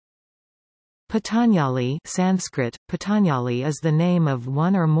Patanjali Sanskrit, Patanjali is the name of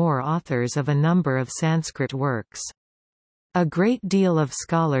one or more authors of a number of Sanskrit works. A great deal of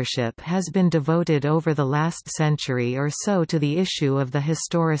scholarship has been devoted over the last century or so to the issue of the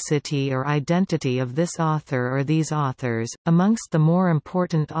historicity or identity of this author or these authors. Amongst the more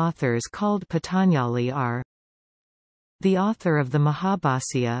important authors called Patanjali are the author of the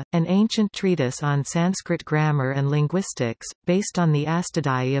Mahābhāṣya, an ancient treatise on Sanskrit grammar and linguistics, based on the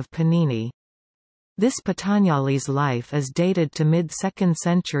Astadhyayi of Panini. This Patanjali's life is dated to mid-2nd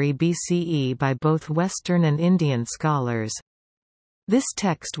century BCE by both Western and Indian scholars. This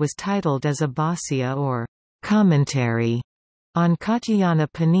text was titled as a Bhāṣya or commentary on Katyayana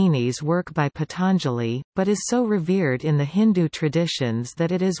Panini's work by Patanjali, but is so revered in the Hindu traditions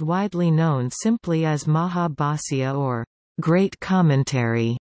that it is widely known simply as Mahābhāṣya or Great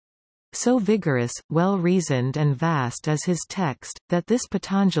Commentary. So vigorous, well-reasoned and vast is his text, that this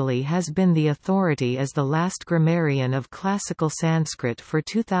Patanjali has been the authority as the last grammarian of classical Sanskrit for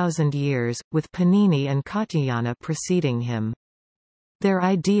 2000 years, with Panini and Katyayana preceding him. Their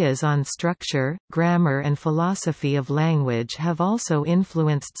ideas on structure, grammar and philosophy of language have also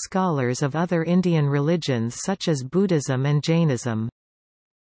influenced scholars of other Indian religions such as Buddhism and Jainism.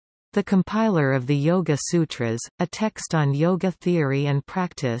 The compiler of the Yoga Sūtras, a text on yoga theory and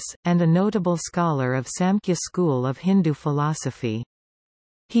practice, and a notable scholar of Samkhya school of Hindu philosophy.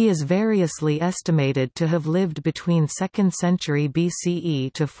 He is variously estimated to have lived between 2nd century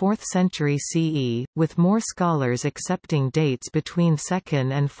BCE to 4th century CE, with more scholars accepting dates between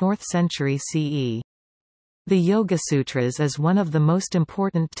 2nd and 4th century CE. The Yoga Sūtras is one of the most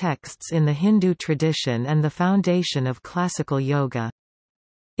important texts in the Hindu tradition and the foundation of classical yoga.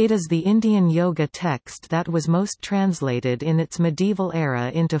 It is the Indian yoga text that was most translated in its medieval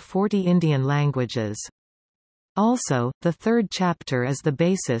era into 40 Indian languages. Also, the third chapter is the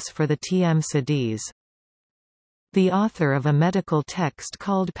basis for the TM Siddhis. The author of a medical text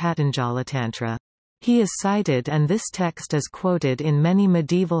called Patanjalatantra. He is cited and this text is quoted in many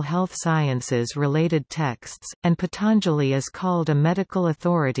medieval health sciences-related texts, and Patanjali is called a medical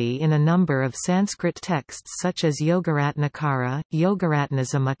authority in a number of Sanskrit texts such as Yogaratnakara,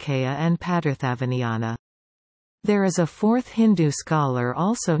 Yogaratnasamukaya and Padarthavijnana. There is a fourth Hindu scholar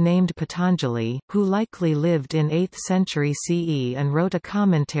also named Patanjali, who likely lived in 8th century CE and wrote a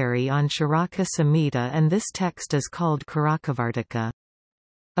commentary on Charaka Samhita, and this text is called Karakavartika.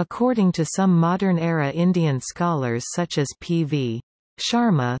 According to some modern-era Indian scholars such as P.V.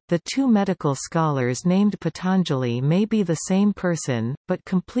 Sharma, the two medical scholars named Patanjali may be the same person, but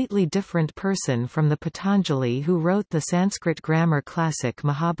completely different person from the Patanjali who wrote the Sanskrit grammar classic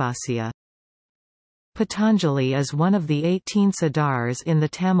Mahābhāṣya. Patanjali is one of the 18 Siddhars in the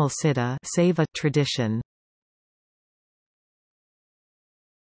Tamil Saivite tradition.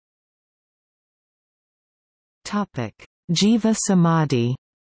 Jeeva Samadhi.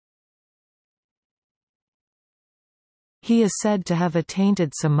 He is said to have attained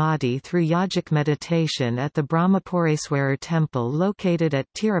samadhi through yogic meditation at the Brahmapureswarar temple located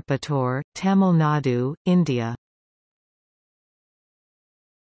at Tirupattur, Tamil Nadu, India.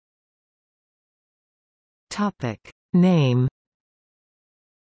 Name.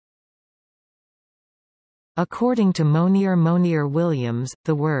 According to Monier Williams,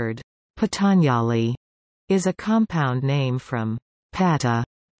 the word Patanjali is a compound name from pata,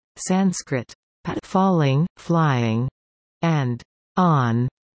 Sanskrit falling, flying, and on,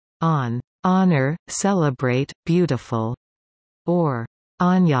 honor, celebrate, beautiful, or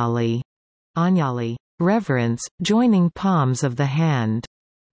Anjali, reverence, joining palms of the hand.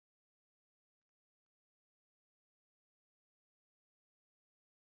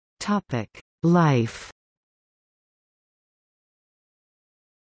 Life.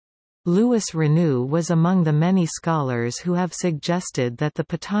 Louis Renou was among the many scholars who have suggested that the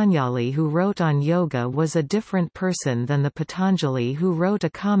Patanjali who wrote on yoga was a different person than the Patanjali who wrote a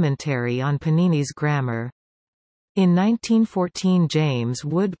commentary on Panini's grammar. In 1914 James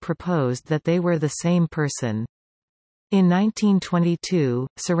Wood proposed that they were the same person. In 1922,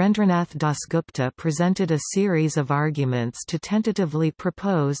 Surendranath Dasgupta presented a series of arguments to tentatively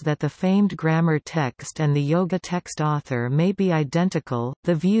propose that the famed grammar text and the yoga text author may be identical.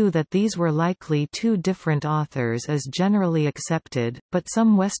 The view that these were likely two different authors is generally accepted, but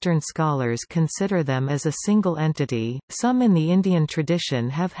some Western scholars consider them as a single entity. Some in the Indian tradition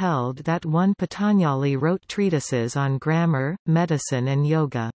have held that one Patanjali wrote treatises on grammar, medicine and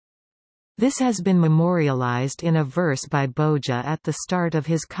yoga. This has been memorialized in a verse by Bhoja at the start of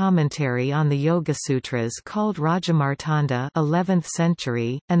his commentary on the Yoga Sutras called Rajamartanda 11th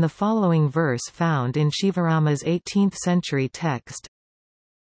century, and the following verse found in Shivarama's 18th century text.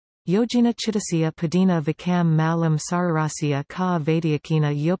 Yogina Chittasya Padina Vikam Malam Sararasya Ka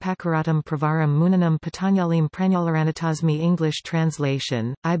Vaidyakina Yopakaratam Pravaram Munanam Patanjalim Pranyalaranatasmi. English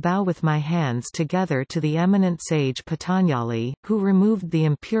translation: I bow with my hands together to the eminent sage Patanjali, who removed the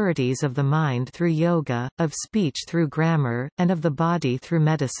impurities of the mind through yoga, of speech through grammar, and of the body through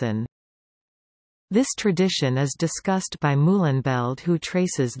medicine. This tradition is discussed by Mühlenbeld, who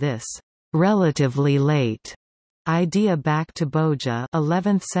traces this relatively late idea back to Bhoja,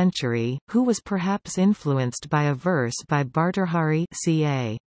 11th century, who was perhaps influenced by a verse by Bhartrhari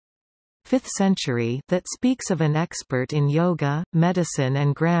ca. 5th century that speaks of an expert in yoga, medicine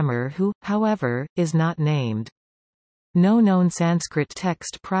and grammar who, however, is not named. No known Sanskrit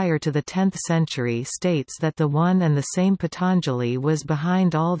text prior to the 10th century states that the one and the same Patanjali was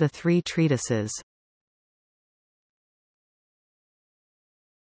behind all the three treatises.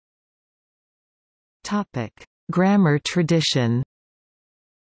 Grammar tradition.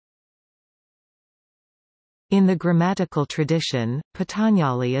 In the grammatical tradition,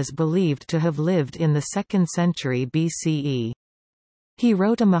 Patanjali is believed to have lived in the 2nd century BCE. He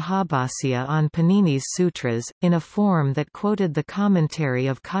wrote a Mahābhāṣya on Panini's sutras, in a form that quoted the commentary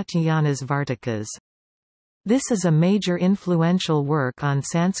of Katyayana's Vartikas. This is a major influential work on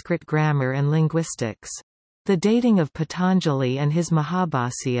Sanskrit grammar and linguistics. The dating of Patanjali and his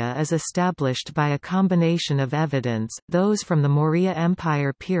Mahābhāṣya is established by a combination of evidence, those from the Maurya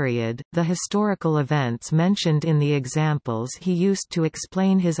Empire period, the historical events mentioned in the examples he used to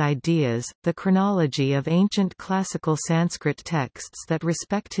explain his ideas, the chronology of ancient classical Sanskrit texts that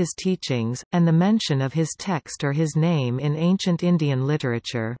respect his teachings, and the mention of his text or his name in ancient Indian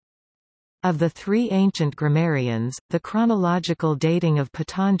literature. Of the three ancient grammarians, the chronological dating of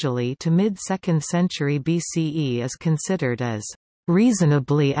Patanjali to mid-2nd century BCE is considered as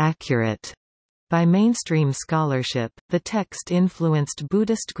reasonably accurate by mainstream scholarship. The text influenced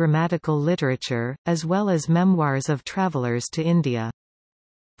Buddhist grammatical literature, as well as memoirs of travelers to India.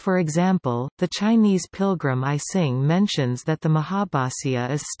 For example, the Chinese pilgrim I Sing mentions that the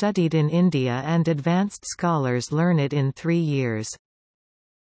Mahābhāṣya is studied in India and advanced scholars learn it in 3 years.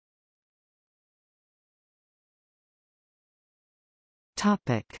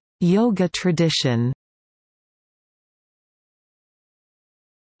 Yoga tradition.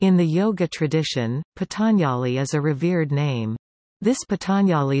 In the yoga tradition, Patanjali is a revered name. This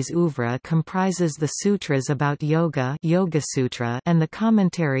Patanjali's oeuvre comprises the sutras about yoga, Yoga Sūtra, and the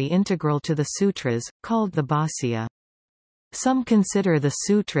commentary integral to the sutras, called the Bhāṣya. Some consider the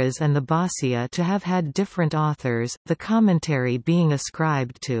sutras and the Bhāṣya to have had different authors, the commentary being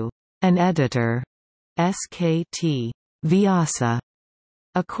ascribed to an editor, Skt. Vyasa.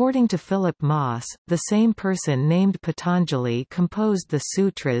 According to Philip Moss, the same person named Patanjali composed the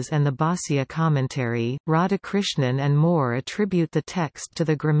sutras and the Bhāṣya commentary. Radhakrishnan and more attribute the text to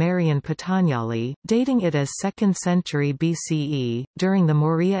the grammarian Patanjali, dating it as 2nd century BCE, during the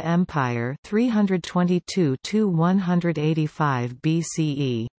Maurya Empire 322–185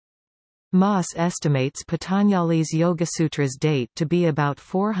 BCE. Moss estimates Patanjali's Yogasutras date to be about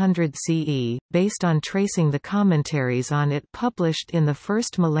 400 CE, based on tracing the commentaries on it published in the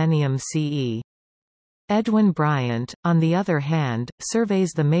first millennium CE. Edwin Bryant, on the other hand,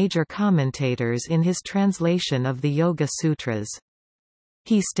 surveys the major commentators in his translation of the Yoga Sutras.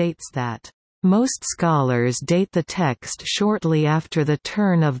 He states that most scholars date the text shortly after the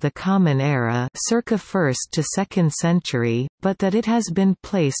turn of the Common Era, circa 1st to 2nd century, but that it has been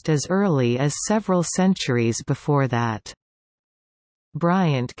placed as early as several centuries before that.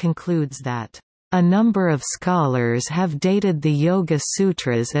 Bryant concludes that a number of scholars have dated the Yoga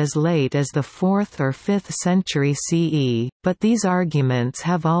Sutras as late as the 4th or 5th century CE, but these arguments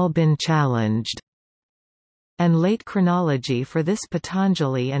have all been challenged. And late chronology for this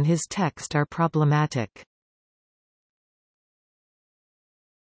Patanjali and his text are problematic.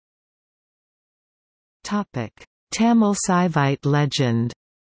 Tamil Saivite legend.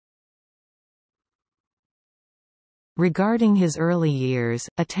 Regarding his early years,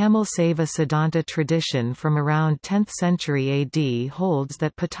 a Tamil Saiva Siddhanta tradition from around 10th century AD holds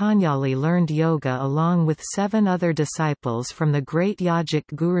that Patanjali learned yoga along with 7 other disciples from the great yogic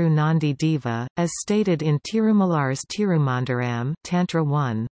guru Nandi Deva, as stated in Tirumalar's Tirumandaram Tantra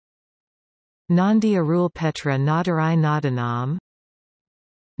 1. Nandi Arul Petra Nadarai Nadanam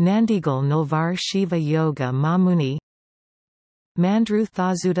Nandigal Nilvar Shiva Yoga Mamuni Mandru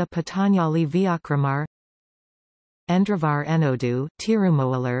Thazuda Patanjali Vyakramar Endravar Enodu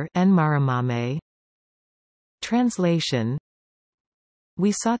Tirumoalar Enmaramame. Translation: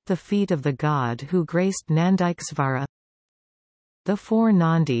 We sought the feet of the god who graced Nandikesvara. The 4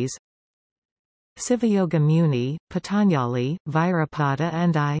 Nandis. Sivayoga Muni, Patanjali, Virapada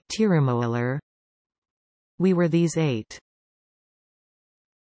and I, Tirumolar. We were these 8.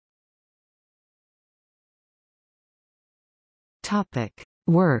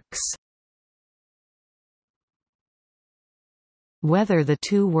 Works. Whether the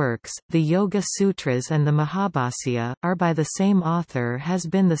two works, the Yoga Sutras and the Mahābhāṣya, are by the same author has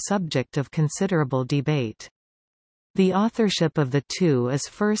been the subject of considerable debate. The authorship of the two is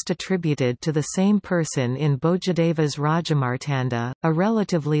first attributed to the same person in Bojadeva's Rajamartanda, a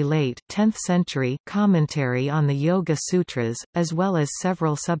relatively late 10th century commentary on the Yoga Sutras, as well as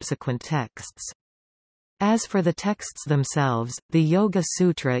several subsequent texts. As for the texts themselves, the Yoga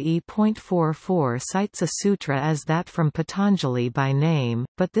Sutra E.44 cites a sutra as that from Patanjali by name,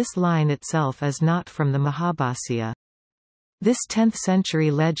 but this line itself is not from the Mahābhāṣya. This 10th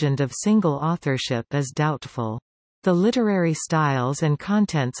century legend of single authorship is doubtful. The literary styles and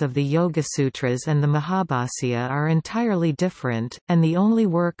contents of the Yoga Sutras and the Mahābhāṣya are entirely different, and the only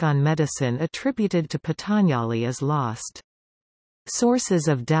work on medicine attributed to Patanjali is lost. Sources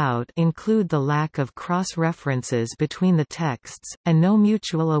of doubt include the lack of cross-references between the texts, and no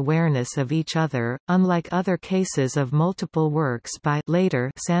mutual awareness of each other, unlike other cases of multiple works by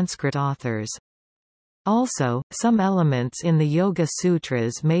later Sanskrit authors. Also, some elements in the Yoga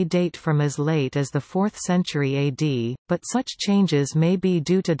Sutras may date from as late as the 4th century AD, but such changes may be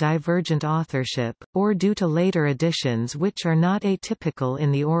due to divergent authorship, or due to later additions which are not atypical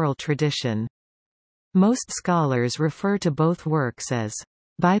in the oral tradition. Most scholars refer to both works as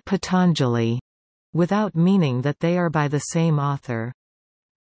by Patanjali, without meaning that they are by the same author.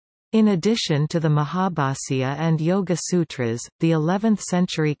 In addition to the Mahābhāṣya and Yoga Sutras, the 11th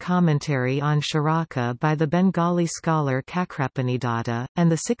century commentary on Charaka by the Bengali scholar Kakrapanidata, and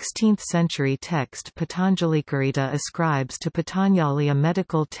the 16th century text Patanjalikarita ascribes to Patanjali a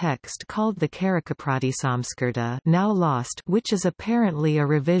medical text called the Karakapratisamskrta, now lost, which is apparently a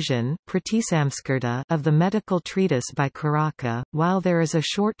revision Pratisamskrta of the medical treatise by Karaka, while there is a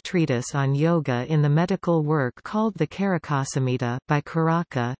short treatise on yoga in the medical work called the Karakasamhita by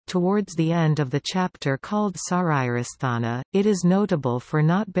Karaka. Towards the end of the chapter called Sarirasthana, it is notable for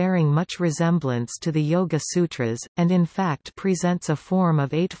not bearing much resemblance to the Yoga Sutras, and in fact presents a form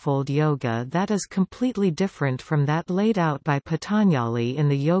of eightfold yoga that is completely different from that laid out by Patanjali in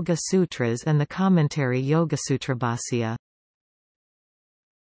the Yoga Sutras and the commentary Yogasutrabhāṣya.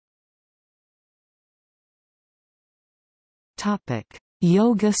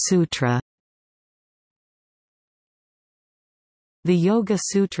 Yoga Sutra. The Yoga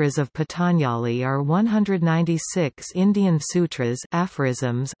Sutras of Patanjali are 196 Indian sutras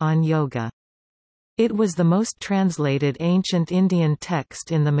aphorisms on yoga. It was the most translated ancient Indian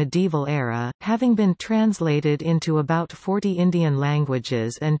text in the medieval era, having been translated into about 40 Indian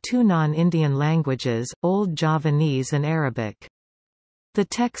languages and 2 non-Indian languages, Old Javanese and Arabic. The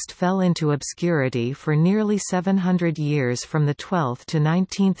text fell into obscurity for nearly 700 years from the 12th to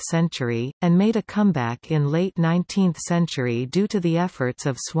 19th century, and made a comeback in late 19th century due to the efforts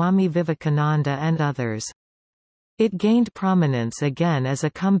of Swami Vivekananda and others. It gained prominence again as a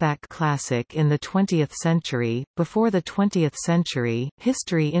comeback classic in the 20th century. Before the 20th century,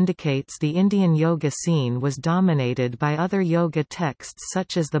 history indicates the Indian yoga scene was dominated by other yoga texts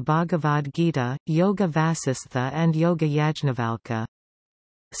such as the Bhagavad Gita, Yoga Vasistha and Yoga Yajnavalkya.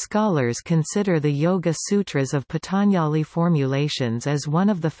 Scholars consider the Yoga Sutras of Patanjali formulations as one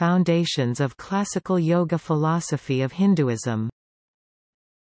of the foundations of classical yoga philosophy of Hinduism.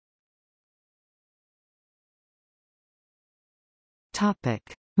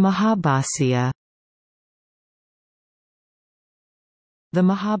 Mahābhāṣya. The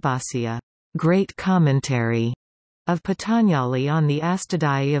Mahābhāṣya, great commentary, of Patanjali on the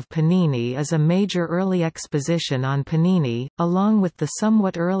Astadhyayi of Panini is a major early exposition on Panini, along with the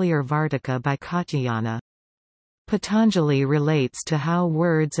somewhat earlier Vartika by Katyayana. Patanjali relates to how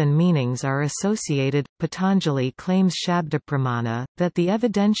words and meanings are associated. Patanjali claims Shabdapramana, that the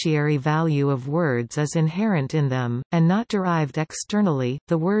evidentiary value of words is inherent in them, and not derived externally.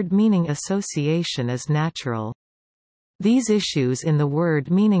 The word-meaning association is natural. These issues in the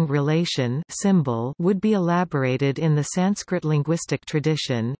word-meaning relation symbol would be elaborated in the Sanskrit linguistic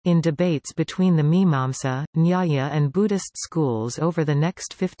tradition, in debates between the Mimamsa, Nyaya and Buddhist schools over the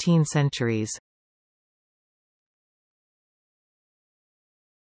next 15 centuries.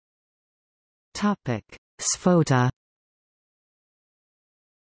 Sphota.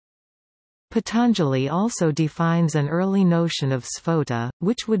 Patanjali also defines an early notion of Sphota,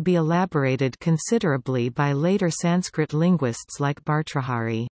 which would be elaborated considerably by later Sanskrit linguists like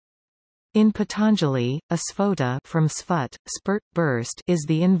Bhartrhari. In Patanjali, a sphota from sphut, spurt, burst is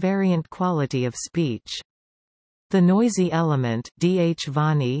the invariant quality of speech. The noisy element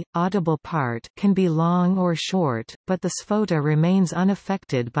dhvani, audible part, can be long or short, but the sphota remains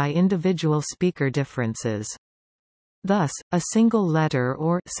unaffected by individual speaker differences. Thus, a single letter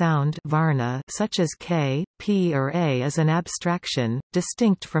or sound varna such as k, p or a is an abstraction,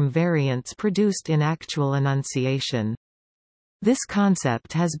 distinct from variants produced in actual enunciation. This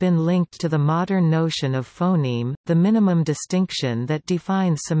concept has been linked to the modern notion of phoneme, the minimum distinction that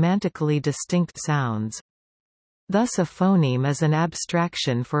defines semantically distinct sounds. Thus a phoneme is an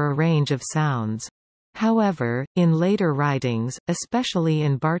abstraction for a range of sounds. However, in later writings, especially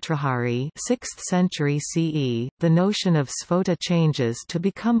in Bhartrhari 6th century CE, the notion of sphota changes to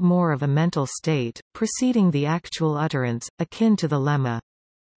become more of a mental state, preceding the actual utterance, akin to the lemma.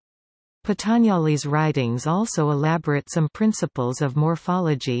 Patanjali's writings also elaborate some principles of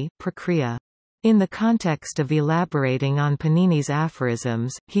morphology, prakriya. In the context of elaborating on Panini's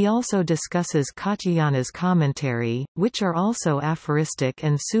aphorisms, he also discusses Katyayana's commentary, which are also aphoristic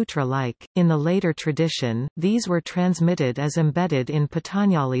and sutra-like. In the later tradition, these were transmitted as embedded in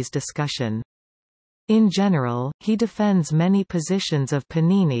Patanjali's discussion. In general, he defends many positions of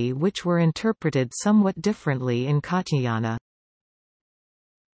Panini which were interpreted somewhat differently in Katyayana.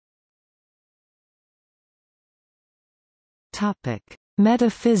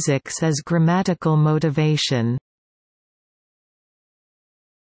 Metaphysics as grammatical motivation.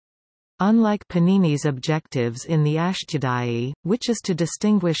 Unlike Panini's objectives in the Ashtadhyayi, which is to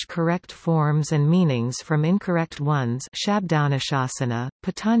distinguish correct forms and meanings from incorrect ones, Shabdanashasana,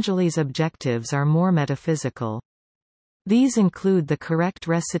 Patanjali's objectives are more metaphysical. These include the correct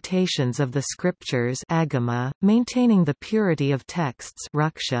recitations of the scriptures agama, maintaining the purity of texts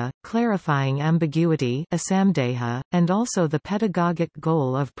raksha, clarifying ambiguity asamdeha, and also the pedagogic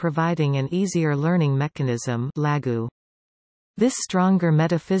goal of providing an easier learning mechanism lagu. This stronger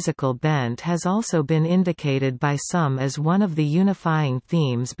metaphysical bent has also been indicated by some as one of the unifying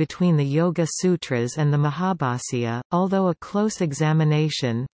themes between the Yoga Sutras and the Mahābhāṣya, although a close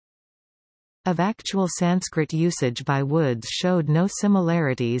examination of actual Sanskrit usage by Woods showed no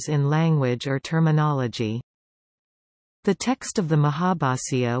similarities in language or terminology. The text of the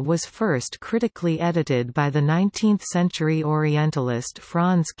Mahābhāṣya was first critically edited by the 19th-century Orientalist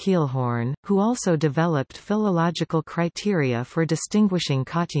Franz Kielhorn, who also developed philological criteria for distinguishing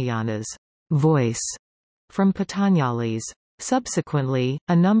Katyayana's voice from Patanjali's. Subsequently,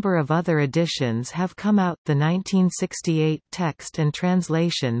 a number of other editions have come out, the 1968 text and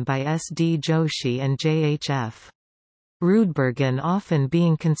translation by S. D. Joshi and J. H. F. Rudbergen often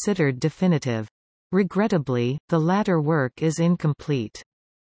being considered definitive. Regrettably, the latter work is incomplete.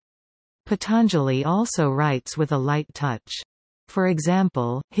 Patanjali also writes with a light touch. For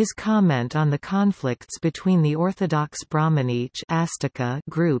example, his comment on the conflicts between the orthodox Brahmanic Astika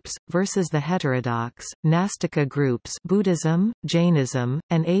groups, versus the heterodox, Nastika groups Buddhism, Jainism,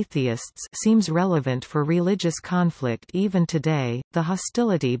 and atheists seems relevant for religious conflict even today. The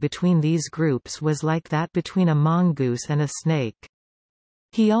hostility between these groups was like that between a mongoose and a snake.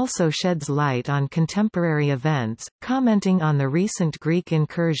 He also sheds light on contemporary events, commenting on the recent Greek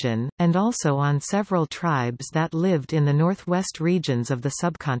incursion, and also on several tribes that lived in the northwest regions of the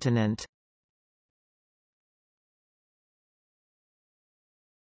subcontinent.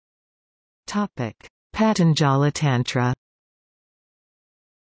 Patanjalatantra.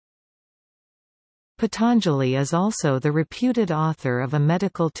 Patanjali is also the reputed author of a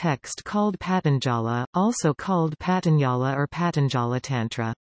medical text called Patanjala, also called Patanjala or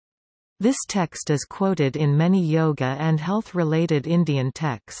Patanjalatantra. This text is quoted in many yoga and health-related Indian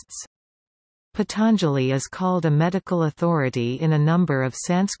texts. Patanjali is called a medical authority in a number of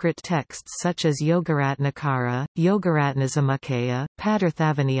Sanskrit texts such as Yogaratnakara, Yogaratnasamukaya,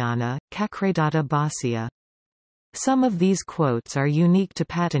 Padarthavanayana, Kakradatta Bhāṣya. Some of these quotes are unique to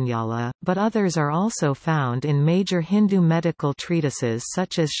Patanjala, but others are also found in major Hindu medical treatises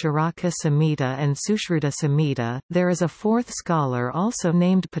such as Charaka Samhita and Sushruta Samhita. There is a fourth scholar also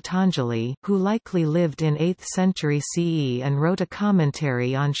named Patanjali, who likely lived in 8th century CE and wrote a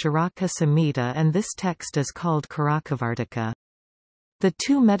commentary on Charaka Samhita, and this text is called Karakavartika. The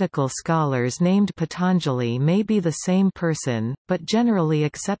two medical scholars named Patanjali may be the same person, but generally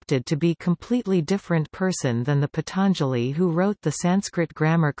accepted to be completely different person than the Patanjali who wrote the Sanskrit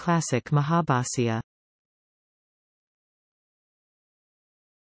grammar classic Mahābhāṣya.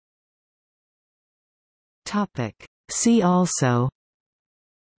 See also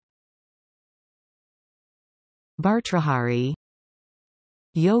Bhartrhari,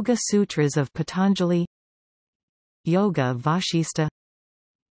 Yoga Sutras of Patanjali, Yoga Vasistha,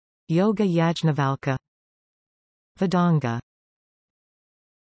 Yoga Yajnavalkya, Vedanga.